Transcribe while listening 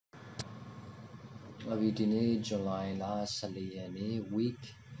Maybe today July last Sunday week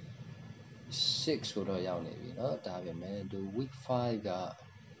 6 ကိုတော့ရောက်နေပြီเนาะဒါပေမဲ့ဒီ week 5က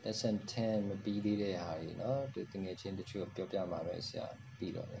lesson 10မပြီးသေးတဲ့ဟာကြီးเนาะဒီတကယ်ချင်းတချို့ပြောပြမှာပဲဆရာ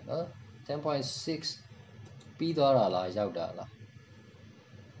ပြီးတော့တယ်เนาะ 10.6 ပြီးသွားတာလားရောက်တာလား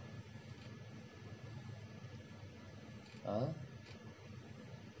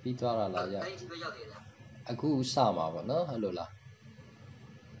ပြီးသွားတာလားရောက်အခုစမှာပေါ့เนาะအဲ့လိုလား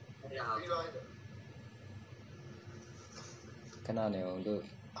ခဏနေအောင်တို့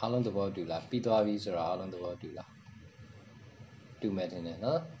အားလုံးသဘောတူလားပြီးသွားပြီဆိုတာအားလုံးသဘောတူလားတူမယ်ထင်တယ်เน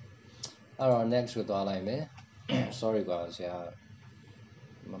าะအဲ့တော့ next ကိုသွားလိုက်မယ် sorry ကွာဆရာ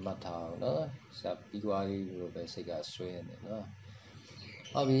မမှတ်ထားအောင်เนาะဆရာပြီးသွားပြီလို့ပဲစိတ်ကဆွဲနေเนาะ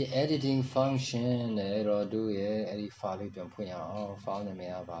ဟုတ်ပြီ editing function နဲ့တော့တို့ရဲ့အဲ့ဒီ file လေးပြန်ဖွင့်ရအောင် file နာမ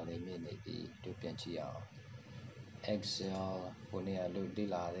ည်ကဘာလဲမြင်နေပြီတို့ပြန်ကြည့်အောင် excel ကိုနေရာတို့လေ့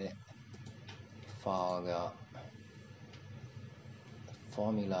လာတဲ့ file က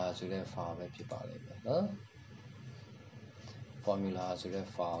formula ဆိုတဲ့ file ပဲဖြစ်ပါလိမ့်မယ်เนาะ formula ဆိုတဲ့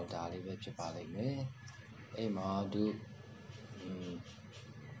file ဒါလေးပဲဖြစ်ပါလိမ့်မယ်အဲ့မှာတို့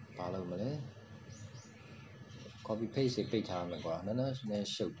ဘာလုပ်မလဲ copy paste တွေပိတ်ထားမယ်ကွာနော်နည်း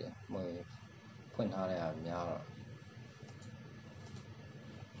ရှုပ်တယ်မဟုတ်ဖွင့်ထားတဲ့ဟာများတော့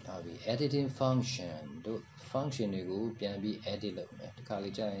ဒါပြီ editing function တို့ function တွေကိုပြန်ပြီး edit လုပ်မယ်ဒီခါ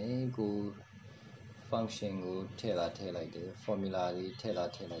လေးကြာရင်ကို function ကိုထည့်လိုက်တယ် formula တွေထည့်လို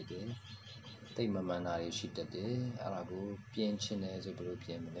က်တယ်တိတ်မမှန်တာတွေရှိတတ်တယ်အဲ့ဒါကိုပြင်ချင်တယ်ဆိုဘယ်လိုပြ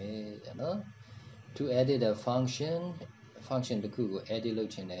င်မလဲနော် to edit a function တစ်ခုကို edit လု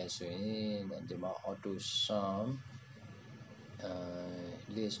ပ်ချင်တယ်ဆိုရင်ဒီမှာ auto sum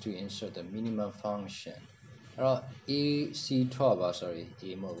list to insert the minimum function အဲ့တော့ C12 ပါ sorry A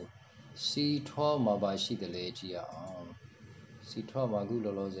မဟုတ်ဘူး C12 မှာပါရှိတယ်လေကြည့်အောင် C12 မှာအခု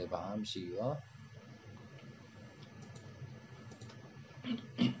လောလောဆယ်ဘာမှမရှိဘူးရော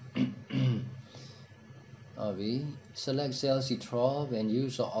select cell C12 and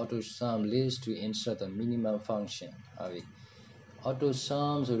use the auto sum list to insert the minimum function ဟုတ်ပြီ auto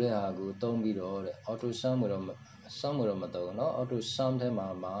sum ဆိုတဲ့ဟာကိုသုံးပြီးတော့တဲ့ auto sum ကိုတော့ sum ကိုတော့မသုံးဘူးเนาะ auto sum ထဲမှာ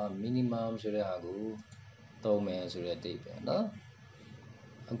minimum ဆိုတဲ့ဟာကိုသုံးမယ်ဆိုတဲ့အဓိပ္ပာယ်เนาะ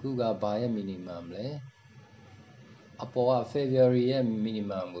အခုကဘာရဲ့ minimum လဲအပေါ်က February ရဲ့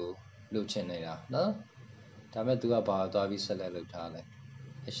minimum ကိုလုပ်ချင်နေတာเนาะဒါမဲ့ तू ကဘာသွားပြီး select လုပ်ထားလဲ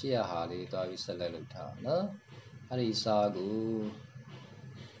အရှိရဟာလေးသွားပြီး select လုပ်ထားเนาะအဲ့ဒီစာကို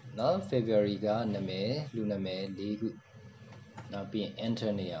เนาะ February ကနာမည်လူနာမည်၄ခုနောက်ပြီး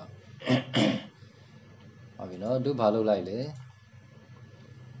enter နေအောင်ဟုတ်ပြီเนาะတို့ဘာလုပ်လိုက်လဲ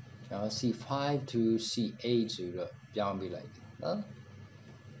C5 to C8 ဆိုတော့ပြောင်းပေးလိုက်တယ်เนาะ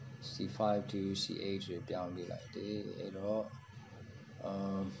C5 to C8 ဆိုပြောင်းပေးလိုက်တယ်အဲ့တော့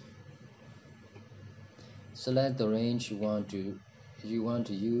select the range you want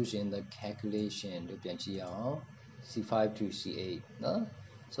to use in the calculation တို့ပြန်ကြည့်အောင် C5 to C8 เนาะ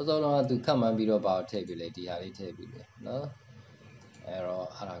စောစောတော့သူခန့်မှန်းပြီးတော့ဘာထည့်ပေးလဲဒီဟာလေးထည့်ပေးတယ်เนาะအဲ့တော့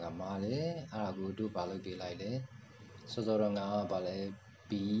အဲ့ဒါကမားလေအဲ့ဒါကိုတို့ဘာလုပ်ပေးလိုက်လဲစောစောတော့ငါကဘာလဲ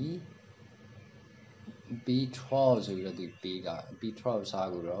B12 ဆိုပြီးတော့သူပေးတာ B12 စား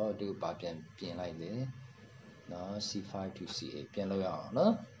ကိုတော့တို့ဘာပြန်ပြင်လိုက်လေနော် C5 to C8 ပြန်လုပ်ရအောင်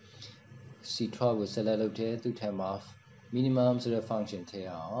နော် C12 ကို select လုပ်တယ်သူ့ထက်မှာ minimum ဆိုတဲ့ function ထည့်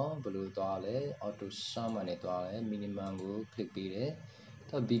အောင်ဘယ်လိုသွားလဲ auto sum နဲ့သွားလဲ minimum ကို click ပေးတယ်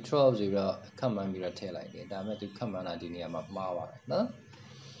တော့ B12 ဆိုပြီးတော့ခန့်မှန်းပြီးတော့ထည့်လိုက်တယ်ဒါပေမဲ့သူခန့်မှန်းတာဒီနေရာမှာမှားပါတယ်နော်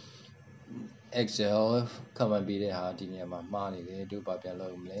Excel ခန့်မှန်းပေးတဲ့ဟာဒီနေရာမှာမှားနေတယ်တို့ဘာပြန်လု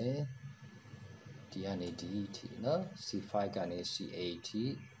ပ်မလဲဒီကနေဒီထိเนาะ C5 ကနေ C8 ထိ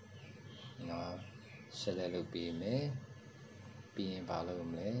နော် select လုပ်ပေးမယ်ပြီးရင်ဘာလုပ်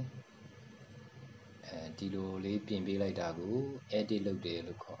မလဲဒီလိုလေးပြင်ပေးလိုက်တာကို edit လုပ်တယ်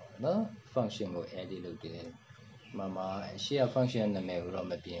လို့ခေါ်တယ်เนาะ function ကို edit လုပ်တယ်မှာရှေ့က function နာမည်ကိုတော့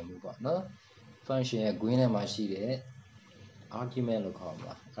မပြင်ဘူးပေါ့เนาะ function ရဲ့ green ထဲမှာရှိတဲ့ argument လို့ခေါ်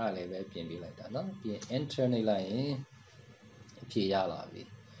မှာအဲ့ဒါလေးပဲပြင်ပေးလိုက်တာเนาะပြီးရင် enter နှိပ်လိုက်ရင်အဖြေရလာပြီ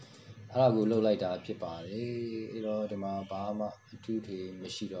အဲ့ဒါကိုလှုပ်လိုက်တာဖြစ်ပါတယ်အဲ့တော့ဒီမှာဘာမှအထူးထွေမ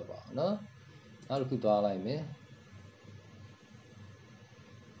ရှိတော့ပါဘူးเนาะနောက်တစ်ခုသွားလိုက်မယ်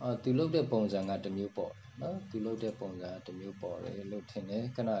သူလှုပ်တဲ့ပုံစံကတစ်မျိုးပေါ့เนาะသူလှုပ်တဲ့ပုံစံကတစ်မျိုးပေါ့လေလို့ထင်တယ်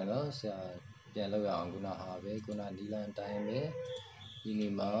ခဏเนาะဆရာပြန်လှုပ်ရအောင်ခုနဟာပဲခုနနီလန်တိုင်းပဲ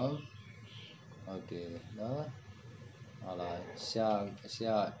minimum ဟုတ်တယ်เนาะဟုတ်လားဆ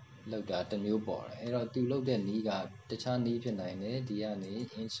ရာလှုပ်တာတစ်မျိုးပေါ့အဲ့တော့သူလှုပ်တဲ့နီးကတခြားနီးဖြစ်နိုင်တယ်ဒီကနေ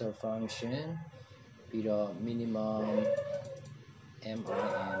insert function ပြီးတော့ minimum min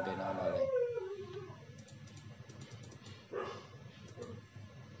ဘယ်နာမှာလဲ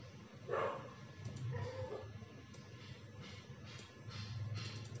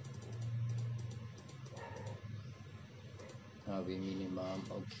be minimum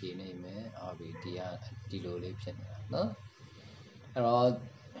okay နေမယ် be ဒီလိုလေးဖြစ်နေတာเนาะအဲ့တော့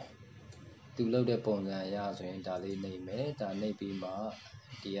သူလုပ်တဲ့ပုံစံအရဆိုရင်ဒါလေးနေမယ်ဒါနေပြီးမှ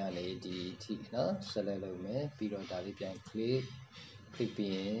ဒီကနေဒီထိเนาะ select လုပ်မယ်ပြီးတော့ဒါလေးပြန် click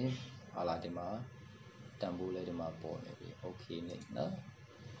ပြီးရင်ဟာလာဒီမှာတန်ဖိုးလေးဒီမှာပေါ်နေပြီ okay နေเนาะ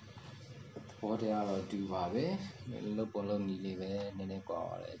ဘောတရားတော့တူပါပဲလုပ်ပုံလုပ်နည်းလေးပဲနည်းနည်းကွာ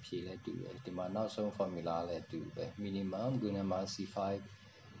ပါတယ်အဖြေလည်းတူတယ်ဒီမှာနောက်ဆုံး formula လည်းတူပဲ minimum ခုနမှာ C5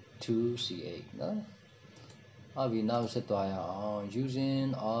 to C8 เนาะပြီနောက်ဆက်သွားရအောင် using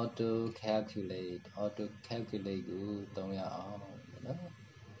auto calculateကိုသုံးရအောင်เนา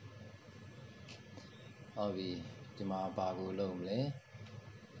ะပြီဒီမှာဘာကိုလုပ်မလဲ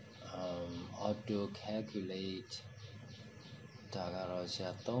auto calculate ဒါကတော့ဆရာ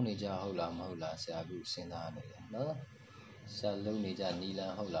သုံးနေကြဟုတ်လားမဟုတ်လားဆရာအခုစဉ်းစားနေတယ်เนาะဆရာလုပ်နေကြနီလ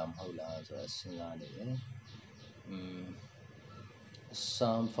န်ဟုတ်လားမဟုတ်လားဆိုတော့စဉ်းစားနေတယ်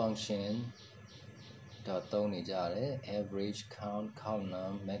sum function တော့သုံးနေကြတယ် average count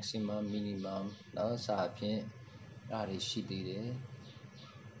num maximum minimum เนาะစအဖြင့်အဲ့ဒါတွေရှိသေးတယ်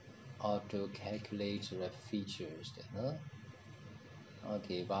auto calculate ဆိုတဲ့ features တဲ့เนาะ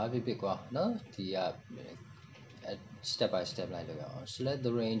okay ဘာဖြစ်ကွာเนาะဒီကstep by step လိုက်လုပ်ရအောင် select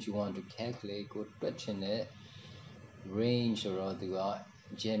the range you want to calculate ကိုတွက်ချင်တဲ့ range ဆိုတော့သူက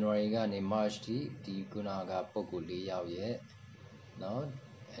January ကနေ March ထိဒီခုနကပုံကို၄ယောက်ရဲ့เนาะ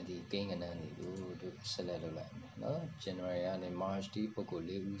ဒီကိန်းကဏ္ဍတွေကိုတို့ select လုပ်လိုက်မယ်เนาะ January ကနေ March ထိပုံကို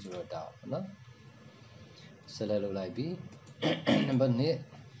၄ဦးဆိုတော့ဒါပေါ့เนาะ select လုပ်လိုက်ပြီ number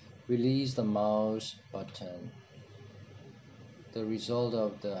 2 release the mouse button the result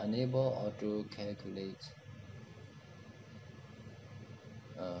of the enable auto calculate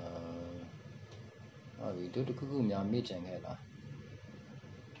ပြီတို့တခုခုများမေ့ကြံခဲ့လား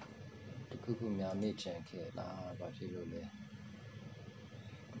တခုခုများမေ့ကြံခဲ့လားဘာဖြစ်လို့လဲ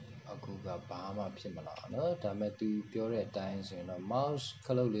အခုကဘာမှဖြစ်မလားเนาะဒါမဲ့သူပြောတဲ့အတိုင်းဆိုရင်တော့ mouse ခ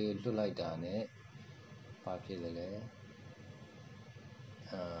လုတ်လေးလွတ်လိုက်တာနဲ့ဘာဖြစ်လဲလဲ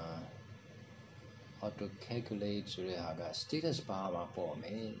auto calculate ဆိုတဲ့ဟာက status bar မှာပေါ်မ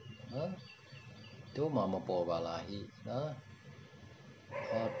ယ်เนาะတို့မှမပေါ်ပါလားဟိเนาะ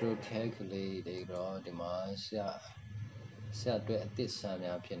auto calculate တွေတော့ဒီမှာဆရာအတွက်အသစ်ဆန်း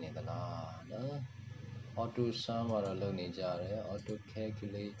များဖြစ်နေသလားเนาะ auto sum ကတော့လုပ်နေကြတယ် auto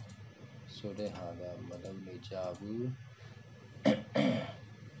calculate ဆိုတဲ့ဟာကမလုပ်နေကြဘူး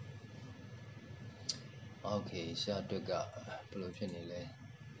okay ဆရာအတွက်ကဘယ်လိုဖြစ်နေလဲ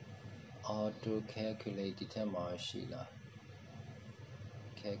auto calculate ဒီထက်မှရှိလား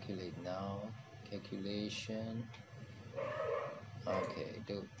calculate now calculation okay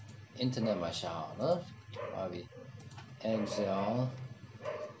တို့ internet မှာရှာအောင်เนาะပါပြီ Excel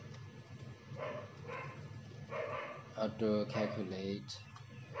auto calculate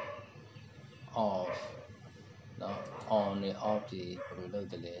off เนาะ on နဲ့ off ဒီဘယ်လိုလုပ်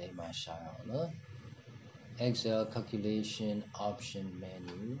တယ်လဲမှာရှာအောင်เนาะ Excel calculation option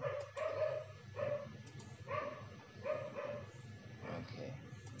menu okay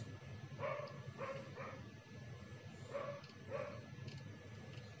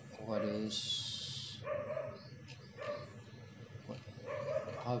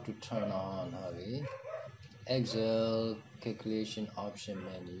how to turn on Excel calculation option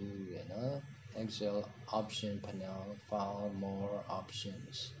menu you know Excel option panel file more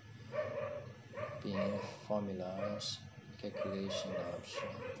options being formulas calculation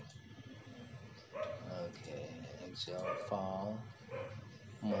option okay Excel file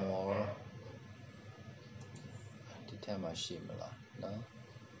moreဒီထက်မှရှိမလားနော်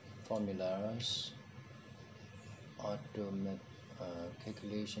formulas automatic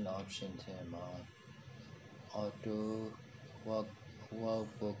calculation option ထဲမှာ auto work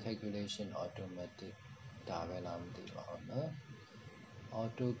calculation automatic ဒါပဲလားမသိပါဘူးနော်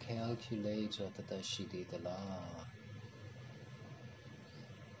auto calculate ဆိုတော့တသက်ရှိသေးသလား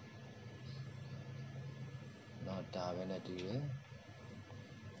တော့ဒါပဲနဲ့တူတယ်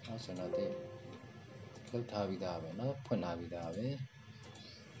နောက်ဆိုတော့လောက်ထားပြီးသားပဲเนาะဖွင့်ထားပြီးသားပဲ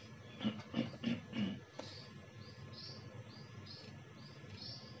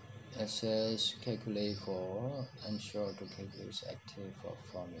access calculate for ensure to calculate is active for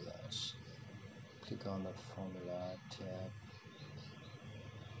formulas click on the formula tab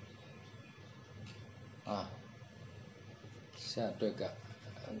set အတွက်ကအ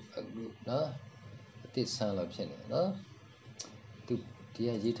ခုเนาะအသစ်ဆန်းလို့ဖြစ်နေเนาะသူဒီက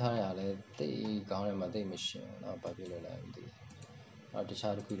ရေးထားရတာလဲတိတ်ကောင်းတယ်မှာတိတ်မရှင်းเนาะဘာဖြစ်လို့လဲမသိဘူးတ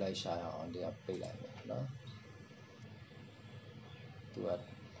ခြားတစ်ခုလိုက်ရှာရအောင်ဒီကပိတ်လိုက်မယ်เนาะသူက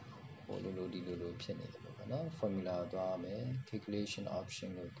ဟိုလိုဒီလိုဖြစ်နေတယ်ပေါ့နော် formula သွားမယ် calculation option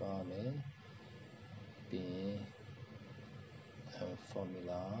ကိုသွားမယ်ပြီးရင်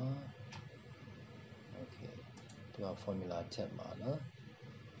formula okay ဒီမှာ formula ထက်မှာနော်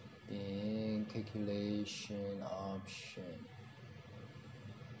ပြီးရင် calculation option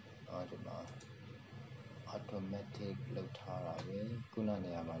ဒီမှာ automatic လောက်ထားတာပဲခုနနေ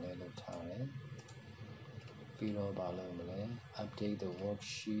ရာမှာလည်းလောက်ထားတယ်ပြီးတော့ဘာလုပ်မလဲ update the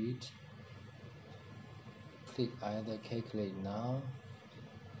worksheet click either calculate now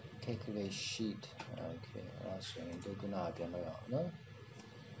calculate sheet okay အဲ့ဒါဆိုရင်ဒုက္ခနာပြန်လုပ်အောင်နော်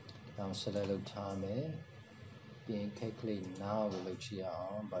နောက် select လုပ်ထားမယ်ပြီးရင် calculate now ကိုလုပ်ကြည့်အော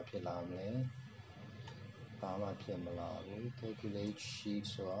င်ဘာဖြစ်လာမလဲဘာမှဖြစ်မလာဘူး calculate sheet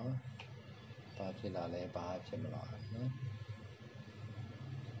ဆိုတာဘာဖြစ်လာလဲဘာဖြစ်မလာဘူးနော်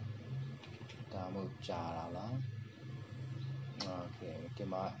ဒါမှမဟုတ်ကြာတာလား okay ဒီ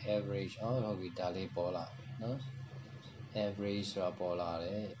မှာ average ဟုတ်ပြီဒါလေးပေါ်လာနော် average ဆိုတာပေါ်လာတ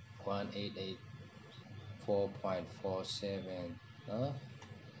ယ်1884.47နော်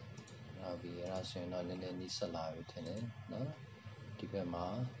ဟုတ်ပြီအဲ့ဒါဆိုရင်တော့နည်းနည်းနီးစပ်လာပြီထင်တယ်နော်ဒီဘက်မှာ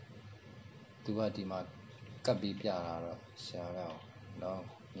သူကဒီမှာကပ်ပြီးပြတာတော့ဆရာကနော်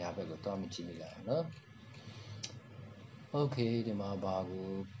ညာဘက်ကိုတော့မကြည့်မိလိုက်နော် okay ဒီမှာဘာကို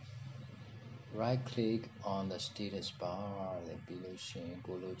right click on the status bar လည်းပြီးလို့ရှိရင်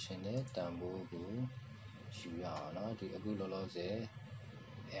ကိုလိုချင်တဲ့တန်ဖိုးကိုယူရအောင်နော်ဒီအခုလောလောဆယ်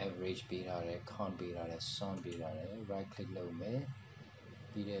average ပေးထားတယ် count ပေးထားတယ် sum ပေးထားတယ် right click လုပ်မယ်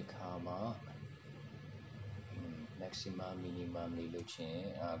ပြီးတဲ့အခါမှာ maximum minimum လေးလုပ်ချင်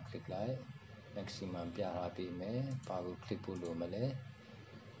click လိုက် maximum ပြထားပေးမယ်ဘာကို click ဖို့လိုမလဲ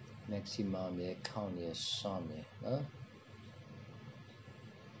maximum ရဲ့ count ရဲ့ sum ရဲ့နော်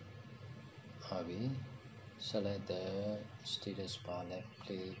ဟုတ်ပြီ select the status bar left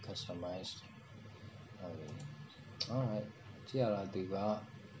click customize ဟုတ်ပြီ alright ကြည့်ရတာဒီက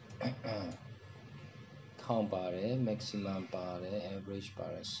count ပါတယ် maximum ပါတယ် average ပါ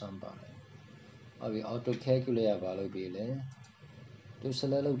တယ် sum ပါတယ်ဟုတ်ပြီ auto calculate ကဘာလုပ်ပေးလဲသူ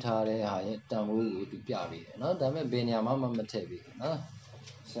select လုပ်ထားတဲ့ဟာရဲ့တန်ဖိုးကိုသူပြပေးတယ်เนาะဒါပေမဲ့ဘယ်နေရာမှမထည့်ပေးဘူးเนาะ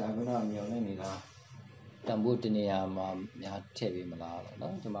ဆရာကမျောနေနေတာတန်ဖိုးတနေရာမှာများထည့်ပေးမလားလို့เนา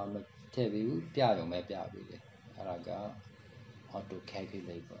ะဒီမှာမထည့်ပေးဘူးပြရုံပဲပြပေးတယ်အဲ့ဒါက auto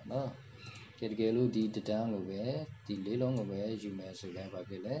calculate ပေါ့เนาะတကယ်လို့ဒီတန်းကိုပဲဒီလေးလုံးကိုပဲယူမယ်ဆိုလဲဘာ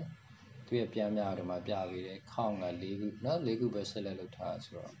ဖြစ်လဲသူရဲ့ပြန်များဒီမှာပြပေးတယ်ခေါင်းက၄ခုเนาะ၄ခုပဲ select လုပ်ထား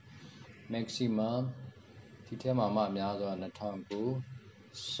ဆိုတော့ maximum ဒီထဲမှာမှအများဆုံး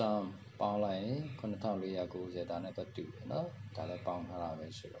2009 sum ပေါင်းလိုက်ရင်9490ဒါနဲ့တော့တူတယ်เนาะဒါလည်းပေါင်းထားတာပဲ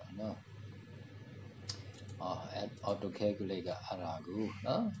ဆိုတော့เนาะauto calculate ကအဲ့ဒါကိုเน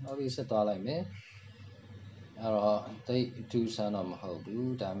าะနောက်ပြီးဆက်သွားလိုက်မယ်အဲ့တော့တိတ်အထူးဆန်းတော့မဟုတ်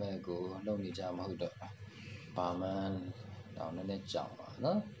ဘူးဒါမဲ့ကိုလုံနေကြမဟုတ်တော့ဘာမှတော့နည်းနည်းကြောက်ပါเน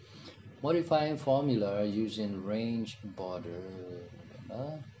าะ modifying formula using range border เนา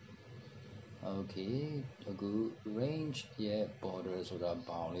ะokay အခု range ရဲ့ border ဆိုတာ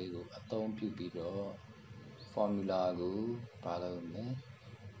ဘောင်လေးကိုအသုံးပြုပြီးတော့ formula ကိုဘာလုပ်မလဲ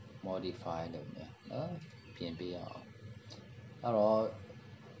modify လုပ်မယ်เนาะပြင်ပေးအောင်အဲ့တော့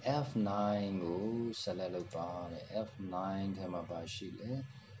F9 ကို select လုပ်ပါတဲ့ F9 ထဲမှာပါရှိလဲ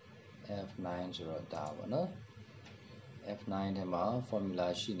F9 ဆိုတော့ဒါပေါ့เนาะ F9 ထဲမှာ formula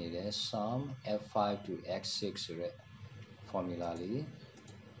ရှိနေတယ် sum F5 to X6 ဆိုတဲ့ formula လေး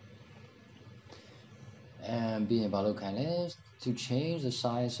ပြီးရင်ဘာလုပ်ခိုင်းလဲ to change the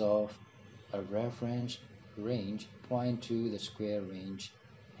size of a reference range point to the square range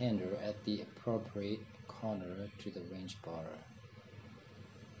handle at the appropriate corner to the range border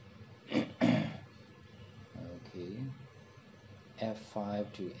okay F5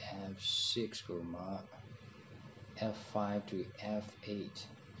 to F6 ကိုမှ F5 to F8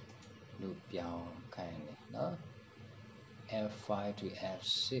 လို့ပြောင်းခိုင်းတယ်เนาะ F5 to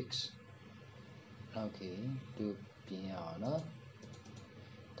F6 okay သူပြင်ရအောင်เนาะ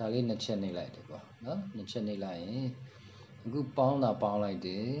ဒါလေးနှစ်ချက်နှိပ်လိုက်တယ်ကွာเนาะနှစ်ချက်နှိပ်လိုက်ရင်အခုပေါင်းလိုက်တ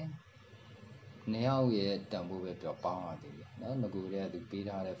ယ်နှစ်ယောက်ရဲ့တန်ဖိုးပဲပြောပေါင်းရသေးတယ်เนาะငကူတွေကသူပေး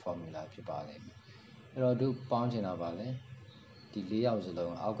ထားတဲ့ formula ဖြစ်ပါလိမ့်မယ်အဲ့တော့သူပေါင်းချင်တာပါလဲဒီ၄ယောက်စ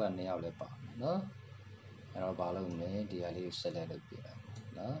လုံးအောက်က2ယောက်လည်းပါမယ်เนาะအဲ့တော့ဘာလုပ်မလဲဒီဟာလေးကို select လုပ်ပေးလိုက်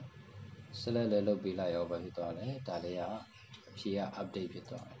เนาะ select လည်းလုပ်ပေးလိုက်ရောဘာဖြစ်သွားလဲဒါလေးကအဖြေက update ဖြစ်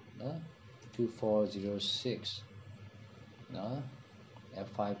သွားတယ်เนาะ2406เนาะ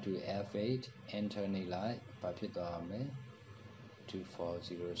F5 to F8 enter နေလိုက်ဘာဖြစ်သွားမလဲ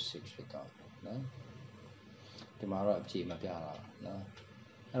2406ဖြစ်သွားတယ်เนาะဒီမှာတော့အဖြေမပြတာเนาะ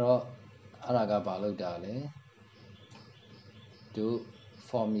အဲ့တော့အဲ့ဒါကဘာလုပ်တာလဲသူ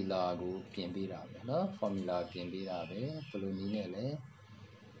formula ကိုပြင်ပေးတာပဲเนาะ formula ပြင်ပေးတာပဲဘယ်လိုနည်းနဲ့လဲ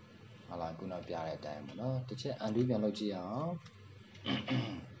ဟုတ်လားခုနပြတဲ့အတိုင်းပေါ့เนาะတစ်ချက် undo ပြန်လုပ်ကြည့်အောင်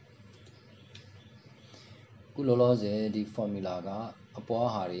ခုလောလောဆယ်ဒီ formula ကအပွား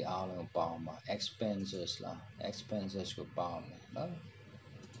ဟာတွေအားလုံးပေါင်းပါ expenses လား expenses ကိုပေါင်းမယ်เนาะ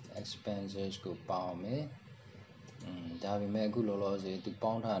expenses ကိုပေါင်းမယ်ဒါပေမဲ့အခုလောလောဆယ်သူ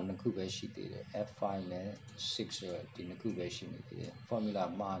ပေါင်းထားနှစ်ခုပဲရှိသေးတယ် F5 နဲ့6ဆိုဒီနှစ်ခုပဲရှိနေသေးတယ် formula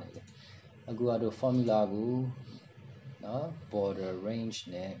မှားနေတယ်အခုကတော့ formula ကိုเนาะ border range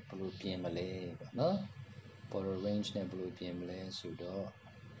နဲ့ဘယ်လိုပြင်မလဲပေါ့เนาะ border range နဲ့ဘယ်လိုပြင်မလဲဆိုတော့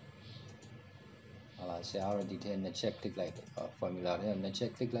ဟာလာဆရာတို့ဒီထဲနှစ်ချက် click လိုက်တယ် formula ထဲနှစ်ချ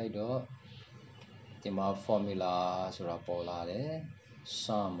က် click လိုက်တော့ဒီမှာ formula ဆိုတာပေါ်လာတယ်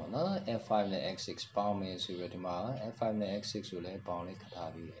sum ပေါ့နော် F5 နဲ့ X6 ပေါင်းမယ်ဆိုတော့ဒီမှာ F5 နဲ့ X6 ကိုလည်းပေါင်းလေးခတ်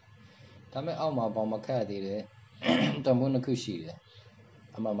ထားပြီးတယ်ဒါပေမဲ့အောက်မှာပေါင်းမခတ်သေးတယ်တမိုးနှစ်ခုရှိတယ်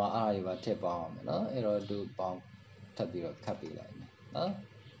အမှန်မှာအားတွေပါထည့်ပေါင်းအောင်မယ်နော်အဲ့တော့သူပေါင်းထပ်ပြီးတော့ခတ်ပေးလိုက်မယ်နော်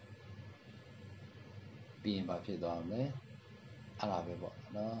ပြီးရင်ဘာဖြစ်သွားမလဲအဲ့ဒါပဲပေါ့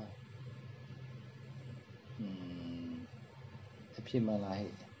နော်အဖြစ်မှန်လား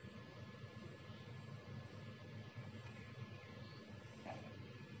ဟဲ့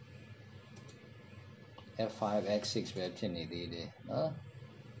F5 X6 ပဲဖြစ်နေသေးတယ်နော်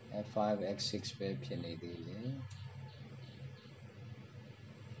F5 X6 ပဲဖြစ်နေသေးတယ်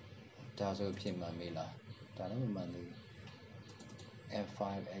ဒါဆိုဖြစ်မှန်မေးလားဒါလည်းမမှန်သေးဘူး F5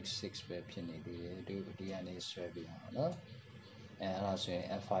 X6 ပဲဖြစ်နေသေးတယ်ဒီကနေဆွဲပြအောင်နော်အဲ့ဒါဆိုရင်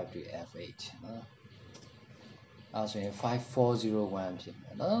F5 to F8 နော်အဲ့ဆိုရင်5401ဖြစ်မ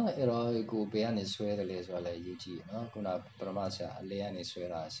ယ်နော်အဲ့တော့ကိုဘယ်ကနေဆွဲတယ်လဲဆိုတော့လည်းရေးကြည့်နော်ခုနပထမဆရာအလဲကနေဆွဲ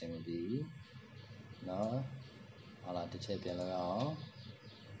တာအဆင်မပြေဘူးနော်ဟာလာတစ်ချက်ပြန်လောက်အောင်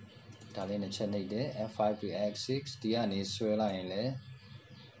ဒါလေးနှစ်ချက်နှိပ်တယ် F5 to F6 ဒီကနေဆွဲလိုက်ရင်လည်း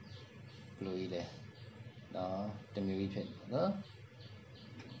ဘယ်လိုကြီးလဲနော်တမျိုးကြီးဖြစ်နေနော်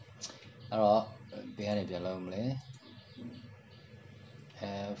အဲ့တော့ဘယ်ကနေပြန်လုပ်မလဲ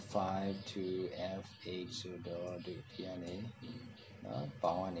F5 to F8 ဆိုတော့ဒီကနေနော်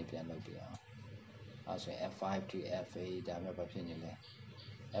ပေါင်းကနေပြန်လုပ်ပြအောင်အဲ့ဆိုရင် F5 to F8 ဒါမှဘာဖြစ်နေလဲ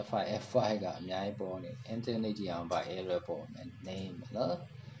F5 F5 ကအများကြီးပေါ်နေ internet ကြည့်အောင်ဗာ error ပေါ်နေ name နော်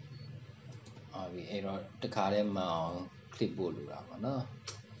အဲ့တော့တခါတည်းမှအောင် click ပို့လို့တာပေါ့နော်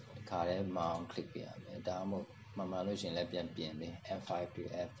တခါတည်းမှအောင် click ပြရမယ်ဒါမှမဟုတ်မှန်လို့ရှိရင်လည်းပြန်ပြင်ပေး F5 to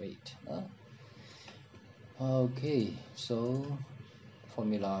F8 နော် okay so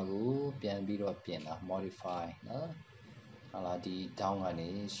formula ကိုပြန်ပြီးတော့ပြင်တာ modify နော်ဟာလာဒီ down ကနေ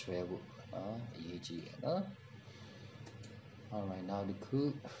ဆွဲဖို့နော်အရေးကြီးတယ်နော် alright now ဒီခု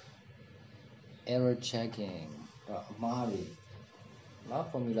error checking အမှားတွေနော်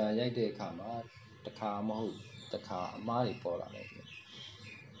formula ရိုက်တဲ့အခါမှာတစ်ခါမဟုတ်တစ်ခါအမှားတွေပေါ်လာတယ်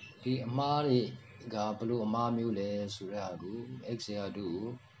ဒီအမှားတွေကဘလို့အမှားမျိုးလဲဆိုတဲ့ဟာကို Excel တို့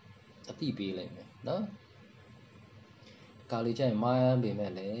အသိပေးလိုက်မယ်နော်ကားလေးကျရင်မှားရပေ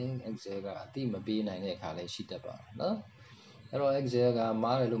မဲ့လည်း Excel ကအသိမပေးနိုင်တဲ့အခါလည်းရှိတတ်ပါတယ်နော်အဲ့တော့ Excel က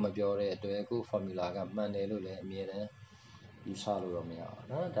မှားတယ်လို့မပြောတဲ့အတွက်ကို formula ကမှန်တယ်လို့လည်းအမြဲတမ်းယူဆလို့တော့မရဘူး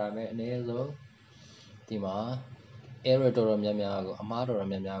နော်ဒါပေမဲ့အနည်းဆုံးဒီမှာ error တော်တော်များများကိုအမှားတော်တော်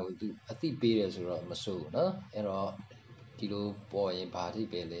များများကိုသူအသိပေးတယ်ဆိုတော့မဆိုးဘူးနော်အဲ့တော့ဒီလိုပေါ်ရင်ဘာထိ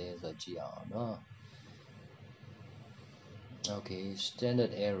ပဲလဲဆိုတော့ကြည့်အောင်နော် okay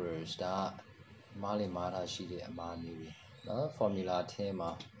standard errors ဒါမားလေးမားတာရှိတဲ့အမှားမျိုးတွေနော် formula ထဲမှာ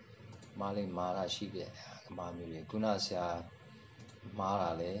မားလေးမားတာရှိတဲ့အမှားမျိုးတွေခုနဆရာမားတာ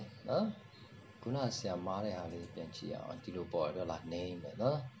လေနော်ခုနဆရာမားတဲ့ဟာလေးပြန်ကြည့်အောင်ဒီလိုပေါ်တော့လား name ပဲ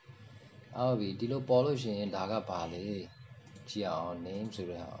နော်ဟုတ်ပြီဒီလိုပေါ်လို့ရှိရင်ဒါကဘာလဲကြည့်အောင် name ဆို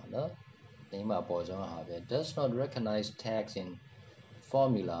တဲ့ဟာနော် name မှာပေါ်ကြောင်းဟာပဲ does not recognize tags in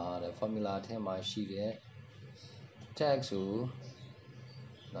formula တဲ့ formula ထဲမှာရှိတဲ့ tag ဆို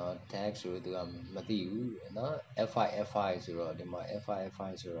နော် tag ဆိုသူကမသိဘူးနော် F5 F5 ဆိုတော့ဒီမှာ F5 F5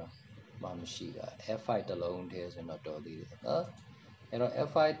 ဆိုတော့မရှိတာ F5 တလုံးတည်းဆိုတော့တော်သေးတယ်နော်အဲ့တော့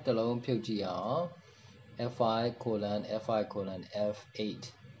F5 တလုံးဖြုတ်ကြည့်အောင် F5 F5 F8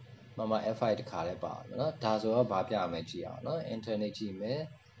 မမ F5 တခါလဲပါမယ်နော်ဒါဆိုတော့ဘာပြမယ်ကြည့်အောင်နော် internet ကြည့်မယ်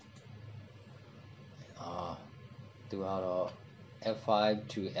သူကတော့ F5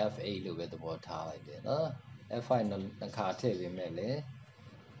 to F8 လို့ပဲသဘောထားလိုက်တယ်နော် F5 နှစ်ခါထည့်ပေးမယ်လေ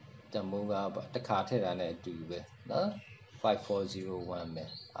တမိုးကတစ်ခါထည့်တာနဲ့အတူပဲနော်5401ပဲ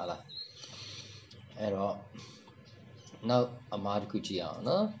ဟာလားအဲ့တော့နောက်အမှားတစ်ခုကြည့်အောင်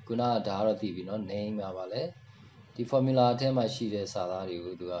နော်ခုနကဒါကတော့သိပြီနော် name မှာပါလေဒီ formula အထဲမှာရှိတဲ့စာသားတွေ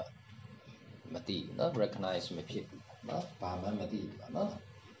ကိုသူကမသိဘူးနော် recognize မဖြစ်ဘူးနော်ဘာမှမသိဘူးနော်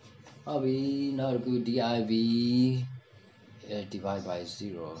ဟုတ်ပြီနောက်တစ်ခု div divided by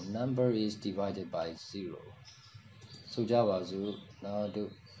 0 number is divided by 0 ဆိုကြပါစို့နောက်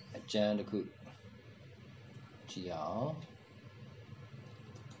တို့အကျမ်းတစ်ခုကြည့်အောင်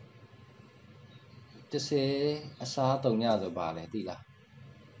30အစား3ညဆိုပါလေသိလား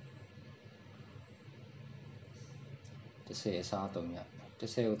30အစား3ည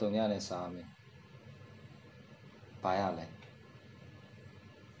30ကို3ညနဲ့စားမယ်ဘာရလဲ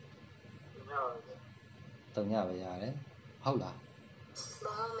3ညပဲရတယ်ဟုတ်လား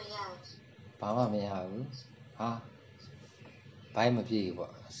ဘာမှမရဘူးဟာဘိုင်းမပြည့်ဘူး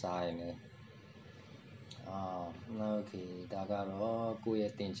ပေါ့စားရင်လည်းโอเคဒါကတော့ကိုယ့်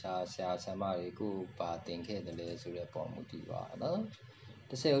ရဲ့သင်ချာဆရာဆရာမတွေကိုပါသင်ခဲ့တယ်လေဆိုတဲ့ပုံမူတည်ပါနော်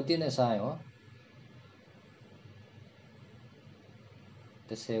30ကို1နဲ့စားရင်ရော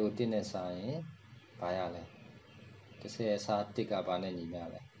30ကို1နဲ့စားရင်ဘာရလဲ30အစား1ကဘာနဲ့ညီမျှ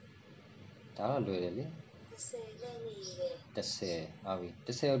လဲဒါတော့လွယ်တယ်လေ30နဲ့ညီတယ်30ဟုတ်ပြီ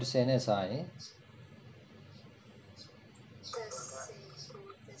30ကို30နဲ့စားရင်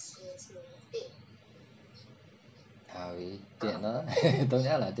ဟာပြီတင်နော်3ည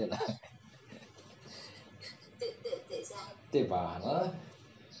လားတက်လားတက်ပါနော်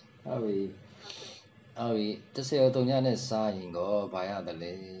ဟုတ်ပြီဟုတ်ပြီ30ကို3ညနဲ့စားရင်ကောဘာရတယ်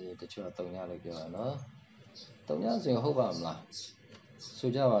လဲတချို့က3ညလို့ပြောတာနော်3ညဆိုရင်ဟုတ်ပါမလား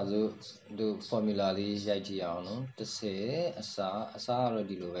ဆိုကြပါစို့ဒီ formula လေးရိုက်ကြည့်အောင်နော်30အစားကတော့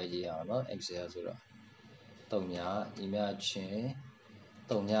ဒီလိုပဲရေးအောင်နော် excel ဆိုတော့3ညညီမျှချင်း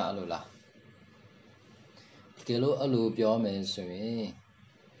3ညအဲ့လိုလားတကယ်လို့အဲ့လိုပြောမယ်ဆိုရင်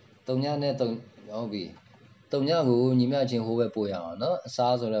3ညနဲ့3ဟုတ်ပြီ3ညကိုညီမျှချင်းဟိုးပဲပို့ရအောင်နော်အ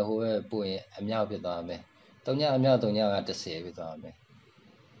စားဆိုတော့ဟိုးပဲပို့ရင်အမြောက်ဖြစ်သွားမယ်3ညအမြောက်3ညက30ဖြစ်သွားမယ်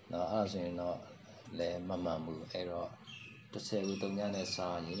နော်အဲ့ဒါဆိုရင်တော့လည်းမမှန်ဘူးအဲ့တော့30ကို3ညနဲ့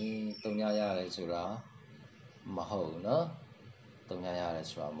စားရင်3ညရတယ်ဆိုတာမဟုတ်ဘူးနော်3ညရတယ်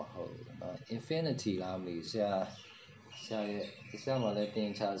ဆိုတာမဟုတ်ဘူးနော် infinity လားမသိဆရာရဲ့ဆရာမလည်းတ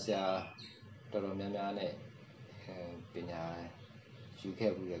င်ချဆရာတော်တော်များများနဲ့ပညာယူ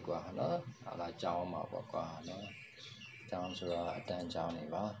ခဲ့ဘူးလေကွာနော်ဟာလာကြောင်းမှာပေါ့ကွာနော်ကြောင်းဆိုတာအတန်းကြောင်းနေ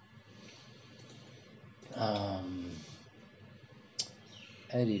ပါ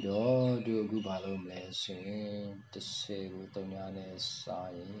အဲ့ဒီတော့သူအခုဘာလုပ်မလဲဆိုရင်30ကို3ညနဲ့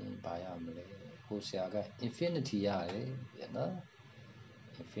စားရင်ဘာရမလဲဟိုဆရာက infinity ရတယ်နော်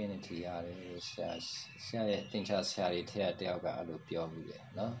infinity ရတယ်ဆရာရဲ့သင်ချဆရာတွေထက်တယောက်ကအဲ့လိုပြောဘူးလေ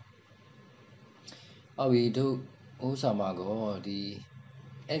နော်ဟုတ်ပြီတို့ဥစားမှာကောဒီ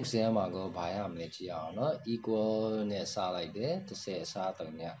excel မှာကောဘာရမလဲကြည့်အောင်နော် equal နဲ့စားလိုက်တယ်30အစား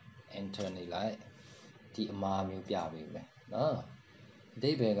3ည enter နေလိုက်ဒီအမှားမျိုးပြပေးမယ်နော်အ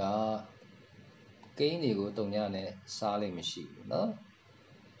ဓိပ္ပာယ်ကကိန်းတွေကို3ညနဲ့စားလိမ့်မရှိဘူးเนาะ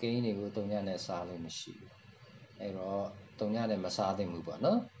ကိန်းတွေကို3ညနဲ့စားလိမ့်မရှိဘူးအဲ့တော့3ညနဲ့မစားသင့်ဘူးပေါ့เน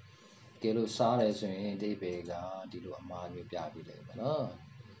าะကဲလို့စားတယ်ဆိုရင်အဓိပ္ပာယ်ကဒီလိုအမှားမျိုးပြပေးလိုက်မယ်เนาะ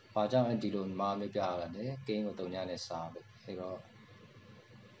ဘာကြောင့်ဒီလိုအမှားမျိုးပြရလဲကိန်းကို3ညနဲ့စားလို့အဲ့တော့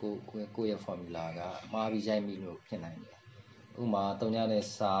ကိုယ့်ရဲ့ formula ကအမှားပြီးရိုက်မိလို့ဖြစ်နိုင်တယ်ဥမာ3ညနဲ့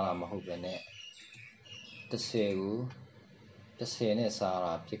စားတာမဟုတ်ပဲနဲ့30ကို30နဲ့စား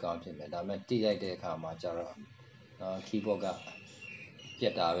တာဖြစ်ကောင်းဖြစ်မယ်ဒါပေမဲ့တိရိုက်တဲ့အခါမှာကျတော့keyboard ကပြ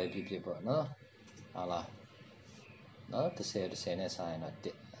တ်တာပဲဖြစ်ပေါ့နော်ဟာလားနော်30နဲ့စားရင်တော့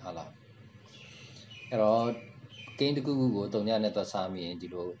ဟာလားအဲ့တော့ကိန်းတစ်ခုခုကို3ညနဲ့သွားစားမိရင်ဒီ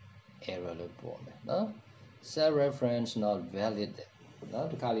လို error လို့ပေါ်မယ်နော် cell reference not valid နော်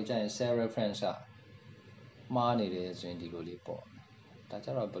ဒီခါလေးကျရင် cell reference ကမှားနေတယ်ဆိုရင်ဒီလိုလေးပေါ်မယ်ဒါကြ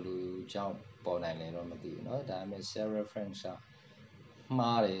တော့ဘယ်လိုကြောင့်ပေါ်နိုင်လဲတော့မသိဘူးเนาะဒါပေမဲ့ cell reference က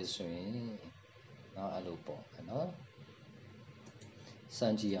မှားတယ်ဆိုရင်เนาะအဲ့လိုပေါ့เนาะစ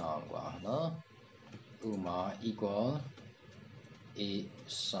မ်းကြည့်အောင်ကွာเนาะဥမာ equal a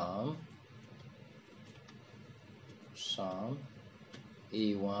sum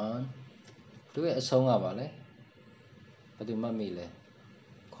a1 တို့ရဲ့အဆုံးကပါလဲဘယ်သူမှတ်မိလဲ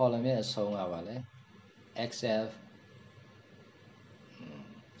column ရဲ့အဆုံးကပါလဲ xf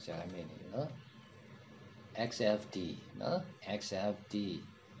ဆရာမင်းနေเนาะxfd เนาะ xfd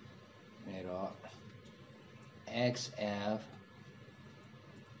အဲ့တော့ xf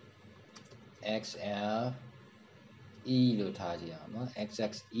e လို့ထားကြည့်အောင်เนาะ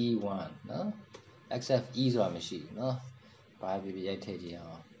xxe1 เนาะ xfe ဆိုတာမရှိဘူးเนาะဘာဖြစ်ဖြစ်ရိုက်ထည့်ကြည့်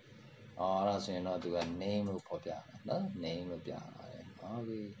အောင်အဲ့ဒါဆိုရင်တော့သူက name လို့ပေါ်ပြတယ်เนาะ name လို့ပြပါတယ်ဟုတ်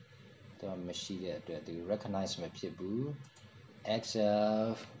ပြီသူကမရှိတဲ့အတွက်သူ recognize မဖြစ်ဘူး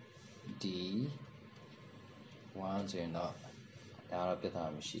xfd 1ဆိုရင်တော့ဒါတော့ပြဿနာ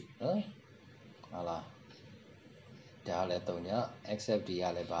မရှိဘူးเนาะဟုတ်လားဒါလည်း3ည xfd က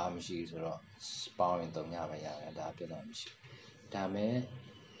လည်းဘာမှမရှိဘူးဆိုတော့ပေါင်းရင်3ညပဲရတယ်ဒါပြဿနာမရှိ Damn it.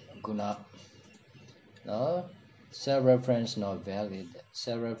 Guna. No. Cell reference not valid.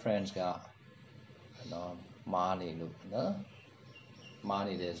 Cell reference got no money look. No.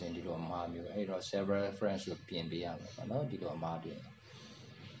 Money there's in the money. Hey, cell reference look PNB. No, the money.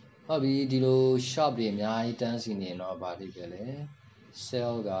 Hobby the shop the my dancing in our body belly.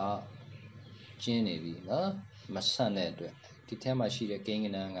 Cell got Jenny. No. Masane. The time I see the king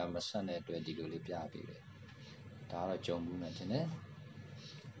and I'm a son at the Piabi. Tara John Bumet.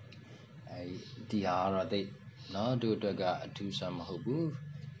 DR they no do some hobu.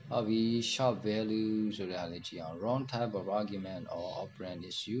 We sharp values reality on wrong type of argument or operand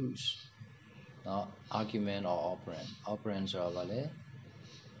is used. Now argument or operand. Operands are valid.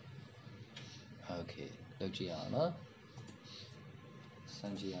 Okay, look no?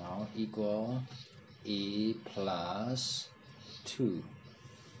 Sanjian equal A plus 2.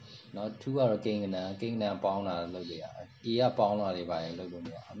 Now 2 are king and pound look there. E a pound are by look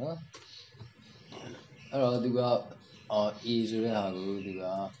no? Do E ဆိုတဲ့ဟာကိုဒီက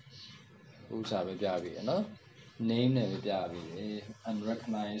ဥစ္စာပဲပြပြီเนาะ name နဲ့ပဲပြပြီ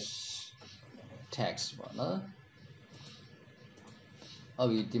unrecognized text ပေါ့เนาะဟုတ်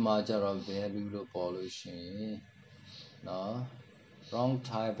ပြီဒီမှာကျတော့ value လို့ပေါ်လို့ရှိရင်เนาะ wrong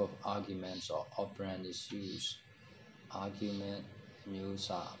type of arguments or operand is used argument မျိုး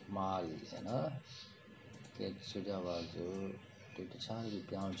စာမှားတယ်เนาะကဲဆိုကြပါစို့ဒီတခြားတွေ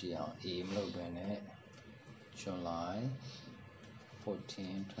ပြောင်းကြည့်အောင် A မလုပ်ဘဲနဲ့ July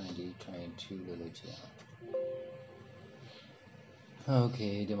 14, 20, 22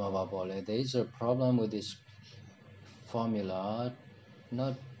 Okay, there is a problem with this formula,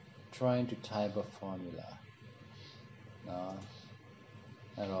 not trying to type a formula.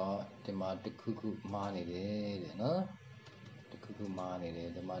 The cuckoo money, no? The cuckoo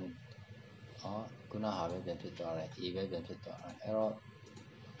money, the man, gonna have a benefit or a benefit or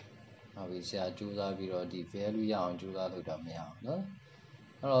we say a Judah video, the value young Judah to the meow, no?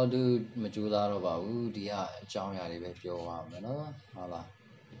 Hello, do Majula about dear John Yari Pure, no? Allah,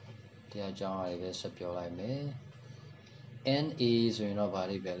 dear John Yari Pure like me. N is in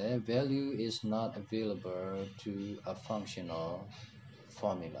nobody value is not available to a functional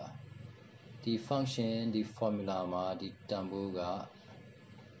formula. The function, the formula, the tambuga,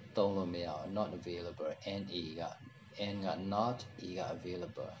 tolomea, not available. N got not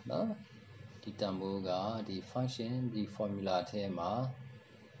available. No? The tambuga, the function, the formula tema.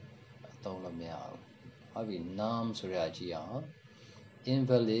 Names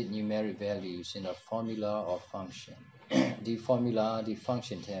invalid numeric values in a formula or function. The formula, the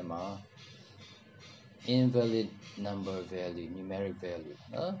function tema, invalid number value, numeric value.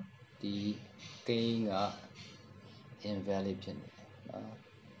 The gain invalid pin.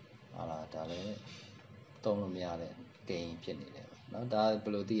 Gain pin. That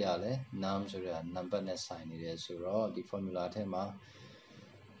below the names number net sign the formula tema.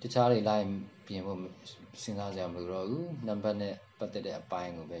 The Charlie line being number but the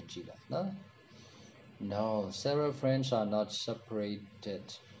buying of veggie. No, several friends are not separated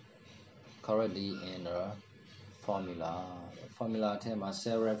correctly in a formula. Formula tema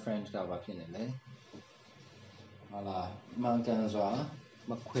several friends have opinion. Mountains are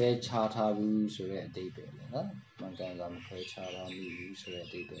McQuay charter rules or a day baby. Mountains are McQuay charter rules or a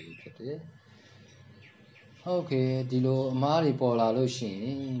day baby. Okay, Dilo Mari Pola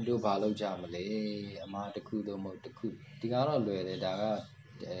Lushin, do Balo Jamale, Amata Kudo Motaku, Tigara Lue, Daga,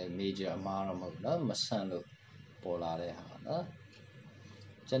 Major Amara Mona, Masano Pola Rehana.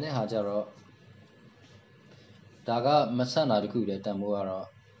 Jane Hajaro Daga Masana Kuda Tamuara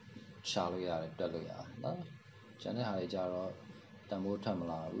Shaluya, Daluya. Jane Hajaro Tamu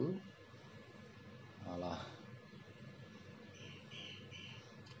Tamlaru. Allah.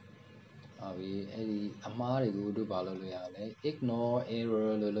 Amari do Baloyale, ignore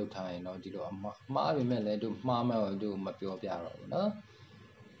error little time, or do Mari Mele do Mama or do Mapio Piaro, no?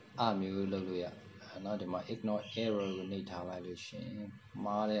 Amu Luluya, another my ignore error will need halation.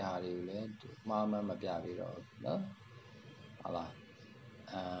 Mari Harry, Mama Mapiaviro, no? Allah.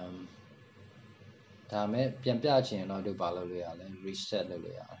 Tame Piampiachin or do Baloyale, reset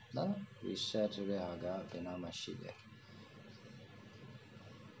Lulia, no? Reset to the Haga, Penamashide.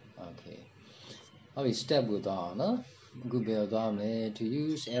 Okay. Step with Google to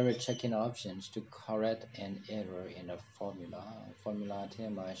use error checking options to correct an error in a formula. Formula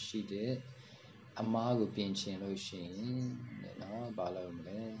tema she did Amago pinching lotion,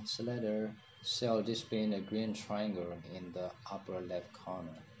 select cell displaying a green triangle in the upper left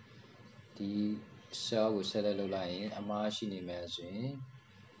corner. The cell will select a line Amashi imagine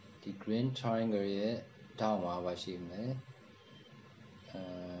the green triangle down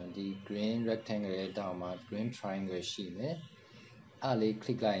the green rectangle ရဲ့တောင်မှာ green triangle ရှိမယ်အဲ့လေး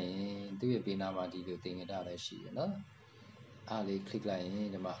click လိုက်ရင်သူ့ရဲ့ဘေးနားမှာဒီလိုသင်္ကေတလည်းရှိတယ်နော်အဲ့လေး click လိုက်ရင်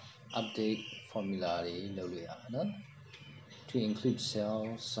ဒီမှာ update formula တွေလုပ်လို့ရတယ်နော် to include cell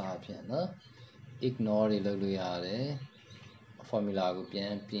စာဖြင့်နော် ignore တွေလုပ်လို့ရတယ် formula ကိုပြ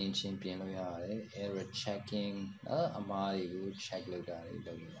န်ပြင်ချင်းပြင်လို့ရတယ် error checking နော်အမှားတွေကို check လုပ်တာတွေ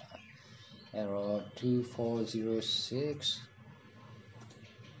လုပ်လို့ရတယ် error 2406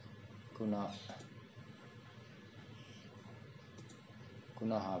ခု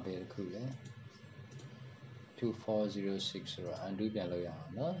နဟာပဲတစ်ခုလဲ2406ဆိုတော့ undo ပြန်လုပ်ရအော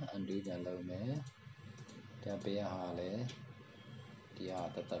င်နော် undo ပြန်လုပ်မယ်ဒါပေးရဟာလဲဒီဟာ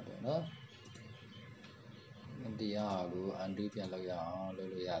တတ်ပဲနော်ဒီဟာကို undo ပြန်လုပ်ရအောင်လုပ်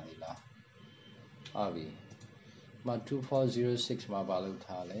လို့ရသေးလားဟုတ်ပြီ2406မှာဘာလုပ်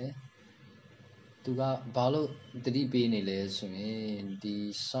ထားလဲသူကဘာလို့တတိပေးနေလဲဆိုရင်ဒီ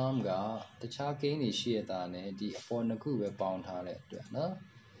sum ကတခြား gain တွေရှိရတာနဲ့ဒီအပေါ်နှစ်ခုပဲပေါင်းထားတဲ့အတွက်နော်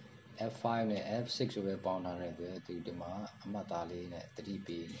F5 နဲ့ F6 ကိုပဲပေါင်းထားတဲ့အတွက်ဒီဒီမှာအမှတ်သားလေးနဲ့တတိ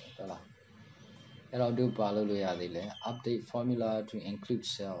ပေးနေဟုတ်လားအဲ့တော့တို့ဘာလုပ်လို့ရသေးလဲ update formula to include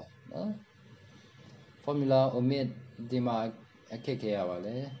cell နော် formula omit ဒီမှာအခက်ခဲရပါ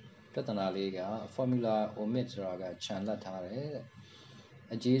လေပြဿနာလေးက formula omit ဆိုတာကခြံလက်ထားတယ်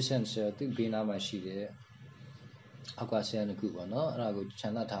adjacent cell သူ့ဘေးနားမှာရှိတဲ့အောက်က cell တစ်ခုပေါ့နော်အဲ့ဒါကိုခြံ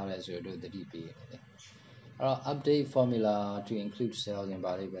လက်ထားတယ်ဆိုတော့တတိပေးတယ်အဲ့တော့ update formula to include cell ရင်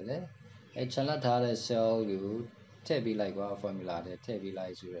ပါလိမ့်ပဲလေအဲ့ခြံလက်ထားတဲ့ cell ကိုထည့်ပေးလိုက်ကွာ formula ထဲထည့်ပေးလို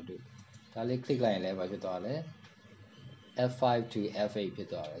က်ဆိုတော့ဒါလေး click လိုက်ရင်လည်းဘာဖြစ်သွားလဲ F5 to F8 ဖြစ်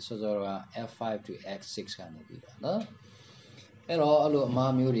သွားတယ်ဆိုတော့က F5 to F6 ကနေပြီးတာနော်အဲ့တော့အဲ့လိုအ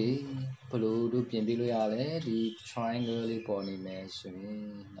မှားမျိုးတွေဘယ်လိုတို့ပြင်ပေးလို့ရလဲဒီ triangle လေးပေါ်နေမယ်ဆိုရင်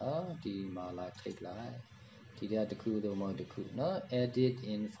နော်ဒီမှာလာ click လိုက်ဒီတဲ့တစ်ခုတော့မဟုတ်တစ်ခုနော် edit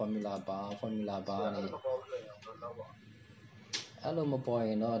in formula bar နေအဲ့လိုမပေါ်ရ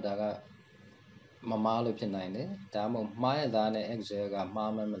င်တော့ဒါကမမားလို့ဖြစ်နိုင်တယ်ဒါမှမဟုတ်မှားရသားနဲ့ Excel က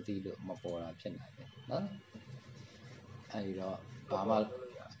မှားမှမသိလို့မပေါ်တာဖြစ်နိုင်တယ်နော်အဲဒီတော့ဘာမှ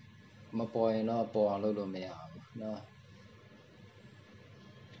မပေါ်ရင်တော့ပေါ်အောင်လုပ်လို့မရဘူးเนาะ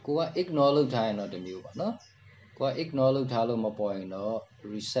ကိုက ignore လုပ်ထားရင်တော့တမျိုးပါเนาะကိုက ignore လုပ်ထားလို့မပေါ်ရင်တော့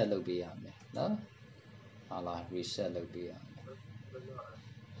reset လုပ်ပေးရမယ်เนาะဟာလား reset လုပ်ပေးရမယ်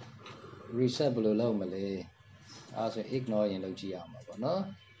reset ဘယ်လိုလုပ်မလဲအဲဆို ignore ရင်လုပ်ကြည့်ရမှာပေါ့เนาะ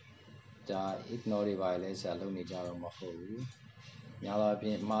ဒါ ignore တွေပါလဲဆရာလုပ်နေကြတော့မဟုတ်ဘူးများသောအားဖြ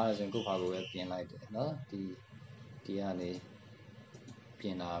င့်မှားရစဉ်ကိုယ့်ဘာကိုပဲပြင်လိုက်တယ်เนาะဒီကနေပြ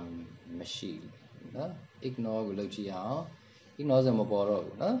င်တာမရှိဘူးเนาะ ignore ကိုလုပ်ကြည့်အောင် ignore ဆိုမပေါ်တော့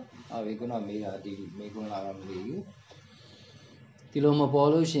ဘူးเนาะအဲ့ဒီခုနမေးတာဒီမေးခွန်းလာတော့မသိဘူးဒီလိုမပေါ်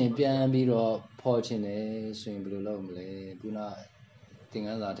လို့ရှိရင်ပြန်ပြီးတော့ဖော်ချင်တယ်ဆိုရင်ဘယ်လိုလုပ်မလဲခုနသင်ခ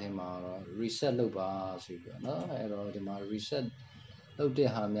န်းစာထဲမှာတော့ reset လုပ်ပါဆိုပြီးတော့เนาะအဲ့တော့ဒီမှာ reset လုပ်တဲ့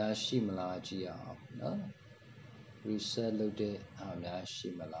ဟာများရှိမလားကြည့်အောင်เนาะ reset လုပ်တဲ့ဟာများရှိ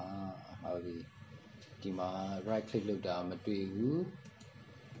မလားဟုတ်ပြီဒီမှာ right click လုပ်တာမတွေ့ဘူး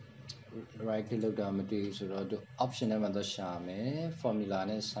right click လုပ်တာမတွေ့ဘူးဆိုတော့တို့ option ထဲမှာသွားရှာမယ် formula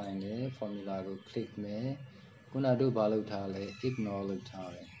နဲ့ဆိုင်တယ် formula ကို click မယ်ခုနတို့ဘာလုပ်ထားလဲ ignore လုပ်ထား